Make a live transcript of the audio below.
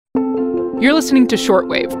You're listening to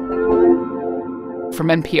Shortwave from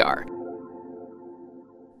NPR.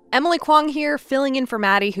 Emily Kwong here, filling in for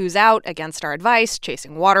Maddie, who's out against our advice,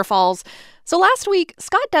 chasing waterfalls. So last week,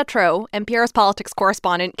 Scott Detrow, NPR's politics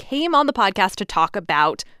correspondent, came on the podcast to talk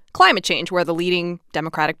about climate change, where the leading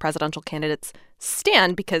Democratic presidential candidates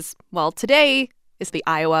stand because, well, today is the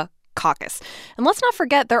Iowa caucus. And let's not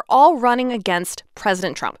forget, they're all running against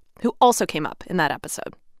President Trump, who also came up in that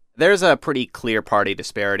episode. There's a pretty clear party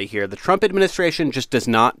disparity here. The Trump administration just does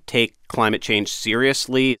not take climate change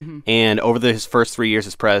seriously. And over his first 3 years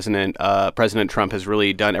as president, President Trump has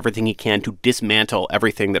really done everything he can to dismantle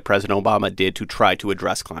everything that President Obama did to try to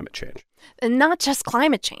address climate change. And not just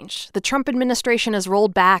climate change. The Trump administration has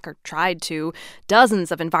rolled back, or tried to,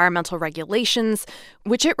 dozens of environmental regulations,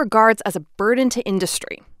 which it regards as a burden to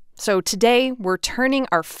industry. So today, we're turning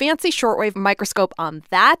our fancy shortwave microscope on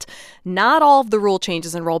that. Not all of the rule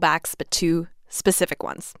changes and rollbacks, but two specific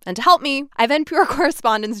ones. And to help me, I have NPR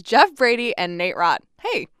correspondents Jeff Brady and Nate Rott.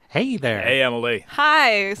 Hey. Hey there. Hey, Emily.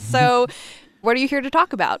 Hi. So what are you here to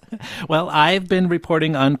talk about? Well, I've been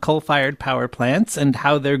reporting on coal-fired power plants and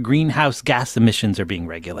how their greenhouse gas emissions are being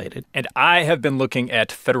regulated. And I have been looking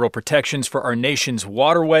at federal protections for our nation's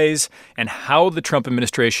waterways and how the Trump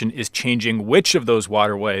administration is changing which of those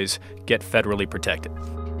waterways get federally protected.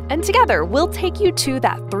 And together, we'll take you to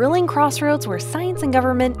that thrilling crossroads where science and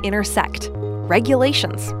government intersect.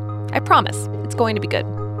 Regulations. I promise, it's going to be good.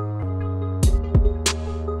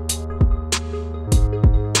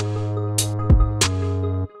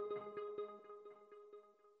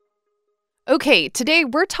 Okay, today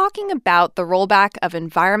we're talking about the rollback of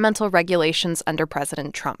environmental regulations under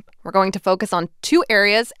President Trump. We're going to focus on two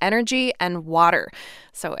areas, energy and water.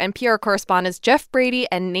 So NPR correspondents Jeff Brady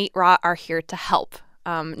and Nate Rott are here to help.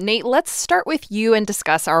 Nate, let's start with you and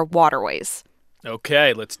discuss our waterways.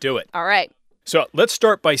 Okay, let's do it. All right. So let's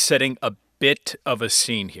start by setting a bit of a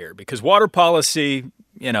scene here, because water policy,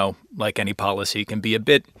 like any policy, can be a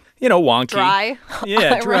bit wonky. Dry.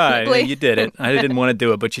 Yeah, dry. You did it. I didn't want to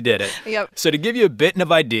do it, but you did it. Yep. So to give you a bit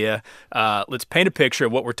of idea, let's paint a picture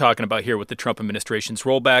of what we're talking about here with the Trump administration's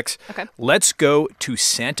rollbacks. Okay. Let's go to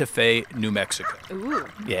Santa Fe, New Mexico. Ooh.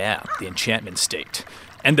 Yeah, the Enchantment State.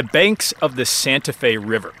 And the banks of the Santa Fe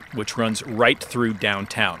River, which runs right through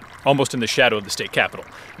downtown, almost in the shadow of the state capitol.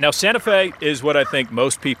 Now, Santa Fe is what I think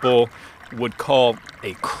most people would call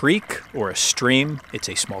a creek or a stream. It's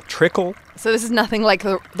a small trickle. So this is nothing like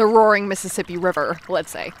the roaring Mississippi River,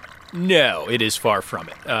 let's say. No, it is far from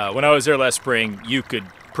it. When I was there last spring, you could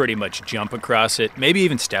pretty much jump across it, maybe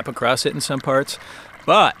even step across it in some parts.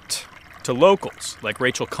 But to locals like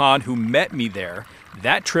Rachel Kahn, who met me there,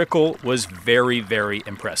 that trickle was very, very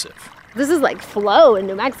impressive. This is like flow in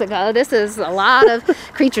New Mexico. This is a lot of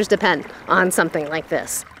creatures depend on something like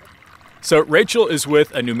this. So Rachel is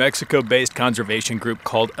with a New Mexico-based conservation group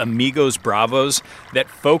called Amigos Bravos that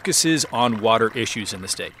focuses on water issues in the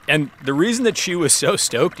state. And the reason that she was so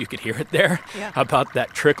stoked, you could hear it there, about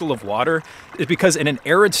that trickle of water, is because in an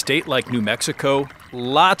arid state like New Mexico,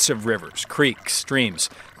 lots of rivers, creeks, streams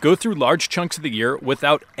go through large chunks of the year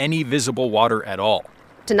without any visible water at all.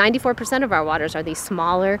 To 94% of our waters are these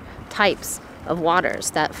smaller types of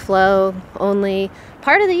waters that flow only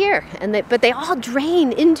part of the year, but they all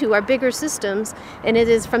drain into our bigger systems, and it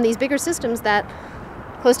is from these bigger systems that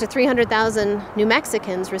close to 300,000 New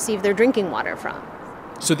Mexicans receive their drinking water from.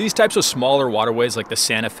 So these types of smaller waterways like the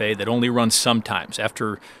Santa Fe that only run sometimes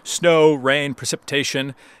after snow, rain,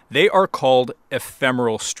 precipitation, they are called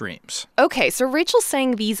ephemeral streams. Okay, so Rachel's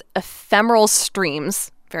saying these ephemeral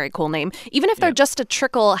streams, very cool name, even if they're just a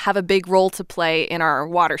trickle, have a big role to play in our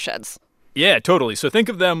watersheds. Yeah, totally. So think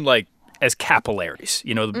of them as capillaries,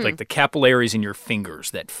 like the capillaries in your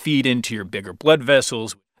fingers that feed into your bigger blood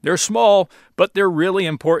vessels. They're small, but they're really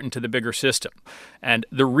important to the bigger system. And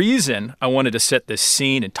the reason I wanted to set this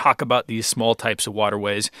scene and talk about these small types of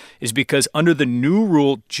waterways is because under the new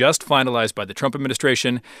rule just finalized by the Trump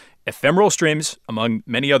administration, ephemeral streams, among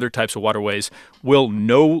many other types of waterways, will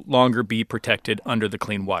no longer be protected under the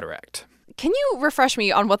Clean Water Act. Can you refresh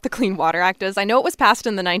me on what the Clean Water Act is? I know it was passed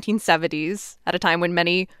in the 1970s at a time when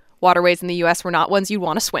many waterways in the U.S. were not ones you'd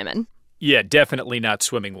want to swim in. Yeah, definitely not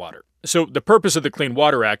swimming water. So the purpose of the Clean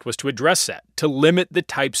Water Act was to address that, to limit the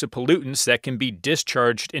types of pollutants that can be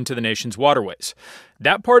discharged into the nation's waterways.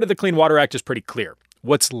 That part of the Clean Water Act is pretty clear.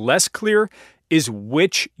 What's less clear is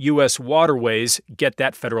which U.S. waterways get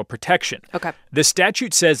that federal protection. Okay. The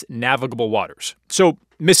statute says navigable waters. So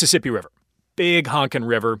Mississippi River, big honkin'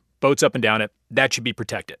 river, boats up and down it, that should be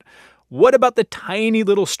protected. What about the tiny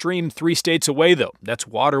little stream 3 states away, though? That's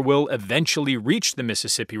water will eventually reach the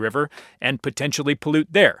Mississippi River and potentially pollute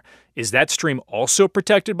there. Is that stream also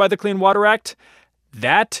protected by the Clean Water Act?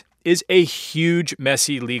 That is a huge,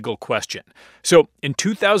 messy legal question. So in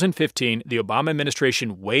 2015, the Obama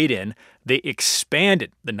administration weighed in. They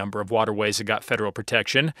expanded the number of waterways that got federal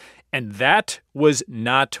protection, and that was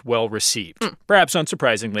not well received, perhaps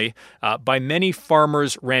unsurprisingly, by many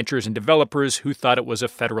farmers, ranchers, and developers who thought it was a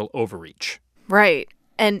federal overreach. Right.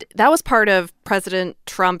 And that was part of President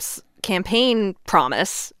Trump's campaign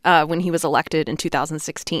promise when he was elected in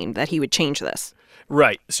 2016, that he would change this.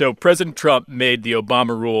 Right. So President Trump made the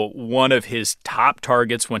Obama rule one of his top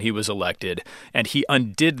targets when he was elected, and he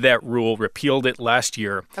undid that rule, repealed it last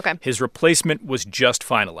year. Okay. His replacement was just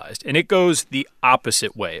finalized, and it goes the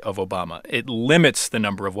opposite way of Obama. It limits the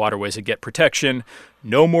number of waterways that get protection.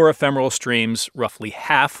 No more ephemeral streams. Roughly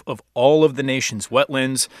half of all of the nation's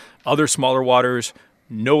wetlands, other smaller waters,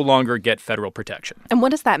 no longer get federal protection. And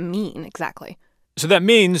what does that mean exactly? So that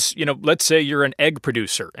means, let's say you're an egg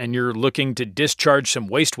producer and you're looking to discharge some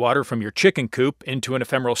wastewater from your chicken coop into an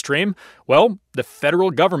ephemeral stream. Well, the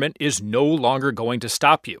federal government is no longer going to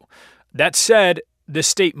stop you. That said, the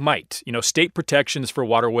state might. State protections for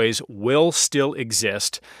waterways will still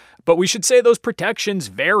exist, but we should say those protections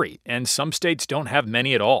vary, and some states don't have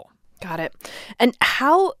many at all. Got it. And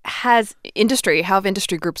how have industry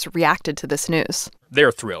groups reacted to this news?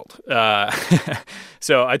 They're thrilled.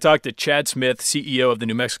 So I talked to Chad Smith, CEO of the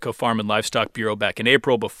New Mexico Farm and Livestock Bureau, back in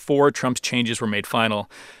April before Trump's changes were made final.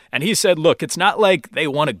 And he said, look, it's not like they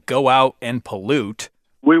want to go out and pollute.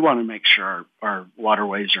 We want to make sure our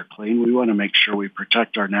waterways are clean. We want to make sure we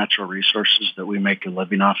protect our natural resources that we make a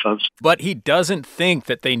living off of. But he doesn't think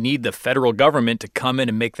that they need the federal government to come in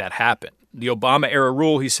and make that happen. The Obama-era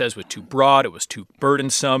rule, he says, was too broad, it was too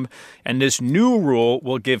burdensome, and this new rule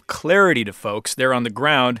will give clarity to folks there on the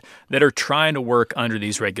ground that are trying to work under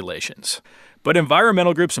these regulations. But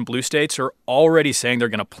environmental groups in blue states are already saying they're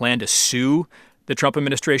going to plan to sue the Trump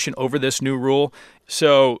administration over this new rule.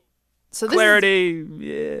 So clarity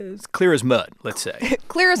is clear as mud, let's say.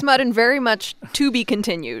 Clear as mud and very much to be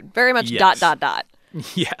continued. Very much ...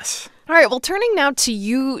 Yes. All right, well, turning now to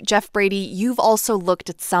you, Jeff Brady, you've also looked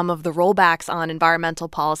at some of the rollbacks on environmental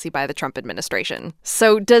policy by the Trump administration.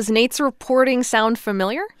 So does Nate's reporting sound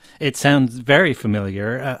familiar? It sounds very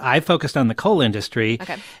familiar. I focused on the coal industry,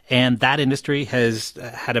 and that industry has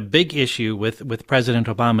had a big issue with President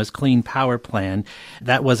Obama's Clean Power Plan.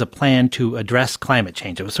 That was a plan to address climate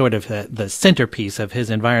change. It was sort of the centerpiece of his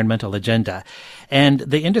environmental agenda. And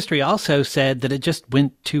the industry also said that it just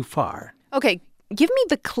went too far. Okay. Give me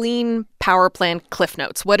the Clean Power Plan Cliff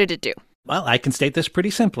Notes. What did it do? Well, I can state this pretty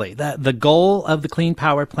simply. The goal of the Clean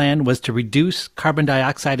Power Plan was to reduce carbon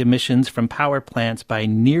dioxide emissions from power plants by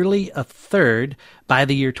nearly a third by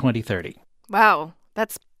the year 2030. Wow,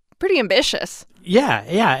 that's pretty ambitious.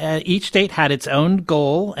 Yeah. Each state had its own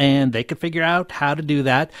goal, and they could figure out how to do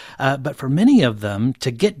that. But for many of them, to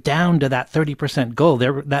get down to that 30% goal,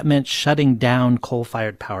 that meant shutting down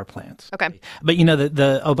coal-fired power plants. Okay. But,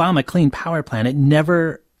 the Obama Clean Power Plan, it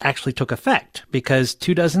never actually took effect because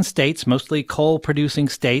 24 states, mostly coal-producing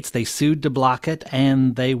states, they sued to block it,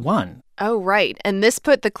 and they won. Oh, right. And this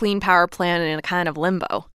put the Clean Power Plan in a kind of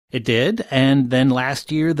limbo. It did, and then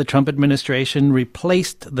last year, the Trump administration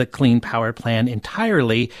replaced the Clean Power Plan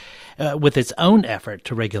entirely with its own effort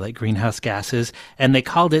to regulate greenhouse gases, and they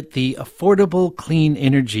called it the Affordable Clean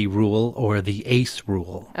Energy Rule, or the ACE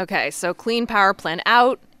rule. Okay, so Clean Power Plan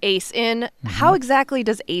out, ACE in. How exactly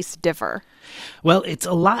does ACE differ? Well, it's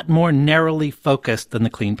a lot more narrowly focused than the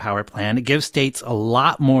Clean Power Plan. It gives states a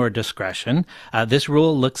lot more discretion. This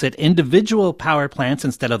rule looks at individual power plants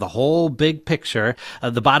instead of the whole big picture.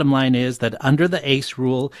 The bottom line is that under the ACE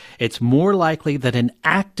rule, it's more likely that an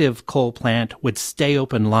active coal plant would stay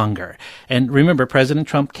open longer. And remember, President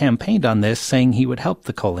Trump campaigned on this, saying he would help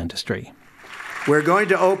the coal industry. We're going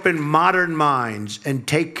to open modern mines and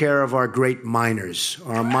take care of our great miners.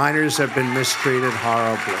 Our miners have been mistreated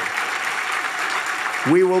horribly.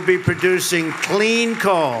 We will be producing clean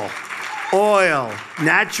coal, oil,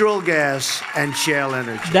 natural gas, and shale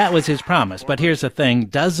energy. That was his promise. But here's the thing.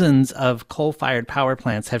 Dozens of coal-fired power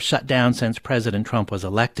plants have shut down since President Trump was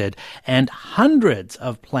elected, and hundreds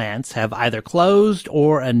of plants have either closed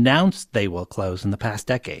or announced they will close in the past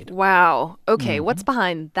decade. Wow. Okay, what's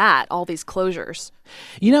behind that, all these closures?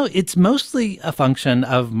 It's mostly a function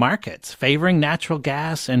of markets favoring natural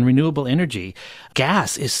gas and renewable energy.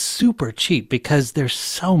 Gas is super cheap because there's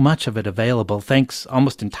so much of it available, thanks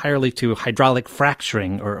almost entirely to hydraulic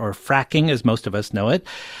fracturing or fracking, as most of us know it.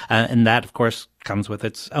 And that, of course, comes with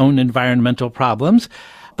its own environmental problems.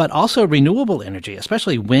 but also renewable energy,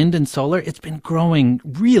 especially wind and solar. It's been growing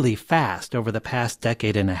really fast over the past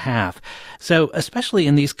decade and a half. So especially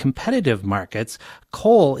in these competitive markets,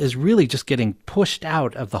 coal is really just getting pushed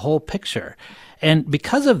out of the whole picture. And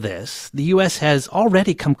because of this, the U.S. has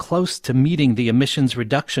already come close to meeting the emissions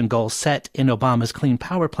reduction goal set in Obama's Clean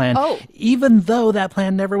Power Plan, even though that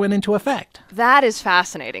plan never went into effect. That is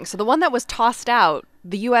fascinating. So the one that was tossed out,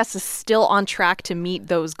 the U.S. is still on track to meet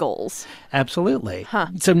those goals. Absolutely.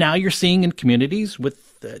 So now you're seeing in communities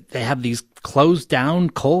they have these closed down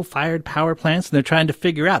coal-fired power plants, and they're trying to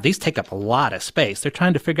figure out, these take up a lot of space. They're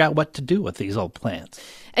trying to figure out what to do with these old plants.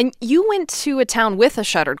 And you went to a town with a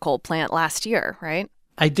shuttered coal plant last year, right?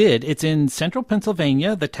 I did. It's in central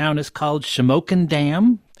Pennsylvania. The town is called Shamokin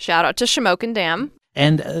Dam. Shout out to Shamokin Dam.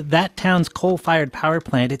 And that town's coal-fired power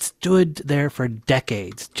plant, it stood there for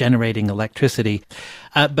decades, generating electricity.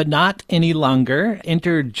 But not any longer.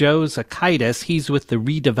 Enter Joe Zakaitis. He's with the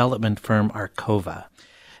redevelopment firm Arcova.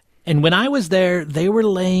 And when I was there, they were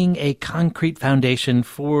laying a concrete foundation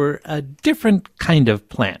for a different kind of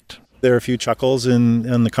plant. There were a few chuckles in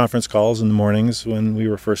the conference calls in the mornings when we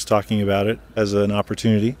were first talking about it as an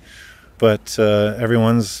opportunity. But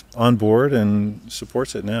everyone's on board and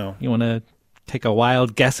supports it now. You want to take a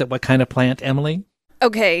wild guess at what kind of plant, Emily?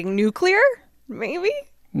 Okay, nuclear? Maybe?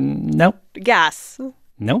 Nope. Gas?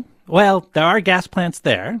 No. Well, there are gas plants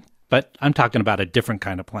there, but I'm talking about a different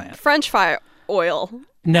kind of plant. French fry oil?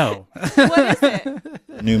 No. What is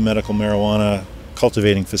it? New medical marijuana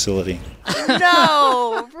cultivating facility.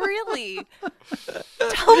 No, really?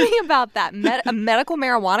 Tell me about that. A medical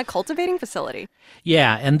marijuana cultivating facility.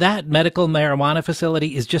 Yeah, and that medical marijuana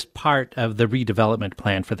facility is just part of the redevelopment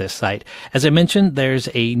plan for this site. As I mentioned, there's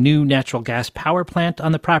a new natural gas power plant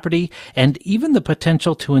on the property and even the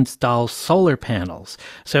potential to install solar panels.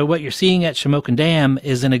 So what you're seeing at Shamokin Dam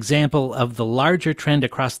is an example of the larger trend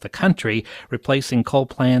across the country, replacing coal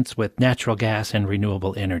plants with natural gas and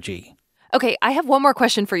renewable energy. Okay, I have one more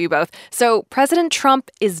question for you both. So President Trump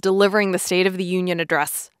is delivering the State of the Union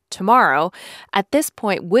address tomorrow. At this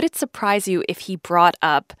point, would it surprise you if he brought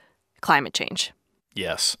up climate change?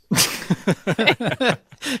 Yes.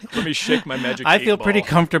 Let me shake my magic I feel ball. pretty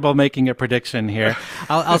comfortable making a prediction here.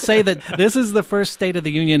 I'll say that this is the first State of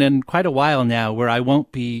the Union in quite a while now where I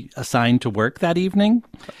won't be assigned to work that evening.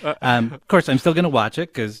 Of course, I'm still going to watch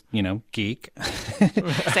it because, geek.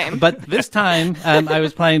 Same. But this time, I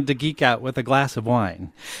was planning to geek out with a glass of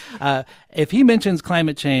wine. If he mentions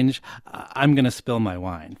climate change, I'm going to spill my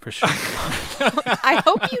wine for sure. I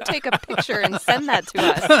hope you take a picture and send that to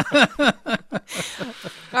us.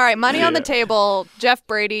 All right, money on the table. Jeff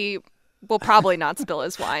Brady will probably not spill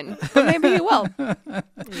his wine, but maybe he will.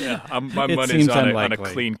 Yeah, my money's on a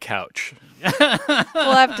clean couch.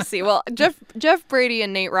 We'll have to see. Well, Jeff Brady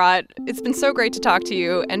and Nate Rott, it's been so great to talk to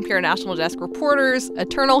you, NPR National Desk reporters,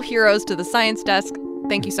 eternal heroes to the science desk.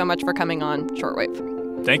 Thank you so much for coming on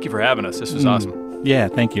Shortwave. Thank you for having us. This was awesome. Yeah,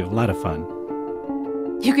 thank you. A lot of fun.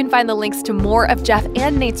 You can find the links to more of Jeff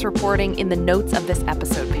and Nate's reporting in the notes of this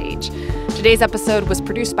episode page. Today's episode was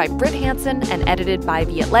produced by Britt Hansen and edited by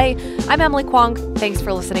Viet Le. I'm Emily Kwong. Thanks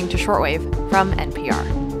for listening to Shortwave from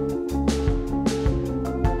NPR.